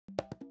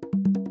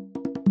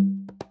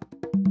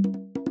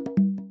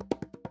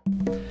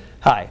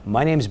Hi,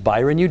 my name is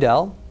Byron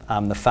Udell.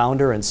 I'm the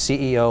founder and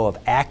CEO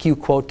of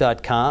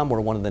AccuQuote.com.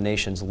 We're one of the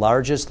nation's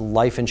largest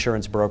life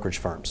insurance brokerage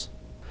firms.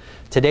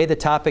 Today the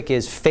topic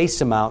is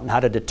face amount and how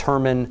to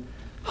determine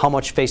how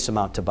much face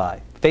amount to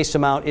buy. Face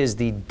amount is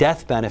the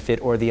death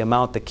benefit or the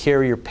amount the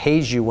carrier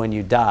pays you when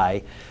you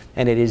die,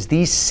 and it is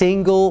the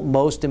single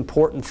most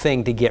important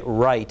thing to get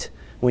right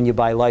when you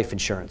buy life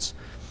insurance.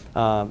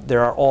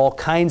 There are all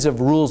kinds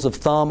of rules of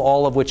thumb,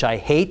 all of which I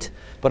hate,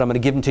 but I'm going to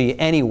give them to you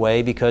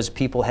anyway because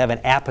people have an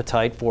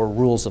appetite for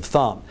rules of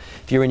thumb.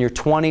 If you're in your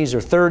 20s or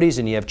 30s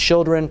and you have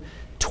children,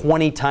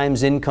 20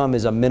 times income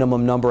is a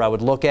minimum number I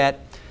would look at.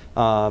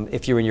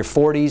 If you're in your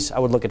 40s, I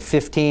would look at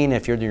 15.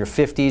 If you're in your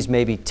 50s,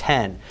 maybe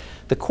 10.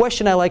 The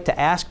question I like to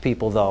ask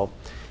people, though,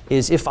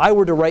 is if I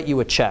were to write you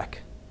a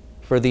check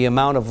for the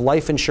amount of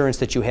life insurance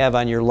that you have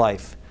on your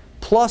life,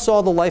 plus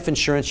all the life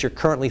insurance you're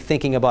currently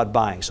thinking about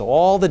buying, so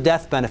all the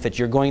death benefits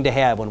you're going to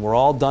have when we're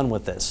all done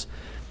with this,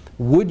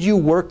 would you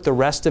work the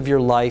rest of your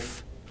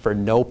life for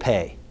no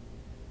pay?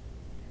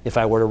 If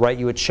I were to write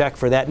you a check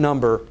for that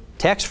number,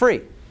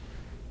 tax-free.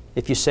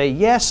 If you say,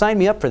 yeah, sign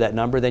me up for that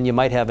number, then you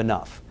might have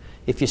enough.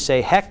 If you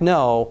say, heck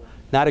no,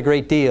 not a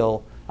great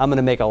deal, I'm going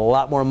to make a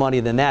lot more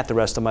money than that the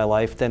rest of my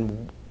life,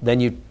 then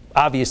you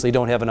obviously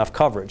don't have enough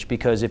coverage,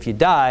 because if you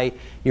die,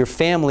 your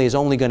family is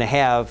only going to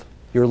have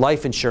your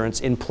life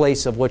insurance in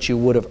place of what you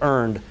would have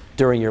earned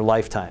during your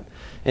lifetime.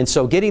 And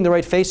so getting the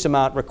right face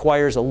amount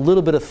requires a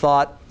little bit of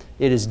thought.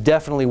 It is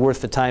definitely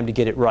worth the time to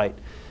get it right,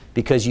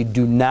 because you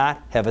do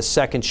not have a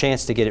second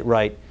chance to get it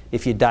right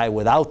if you die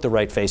without the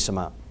right face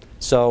amount.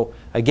 So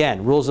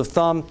again, rules of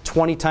thumb: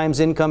 20 times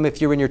income if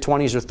you're in your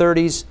 20s or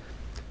 30s,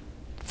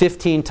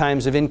 15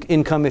 times of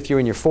income if you're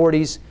in your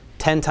 40s,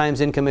 10 times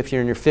income if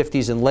you're in your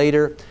 50s and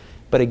later.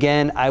 But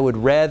again, I would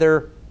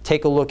rather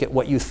take a look at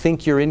what you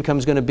think your income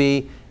is going to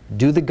be,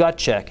 do the gut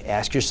check,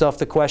 ask yourself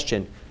the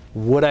question,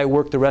 would I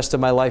work the rest of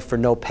my life for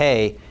no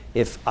pay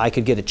if I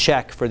could get a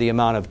check for the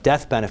amount of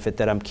death benefit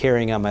that I'm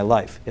carrying on my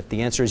life? If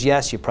the answer is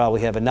yes, you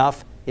probably have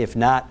enough. If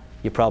not,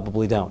 you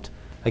probably don't.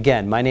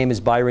 Again, my name is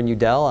Byron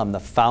Udell. I'm the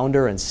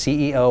founder and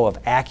CEO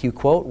of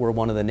AccuQuote. We're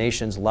one of the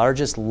nation's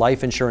largest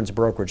life insurance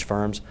brokerage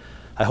firms.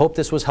 I hope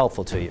this was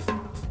helpful to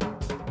you.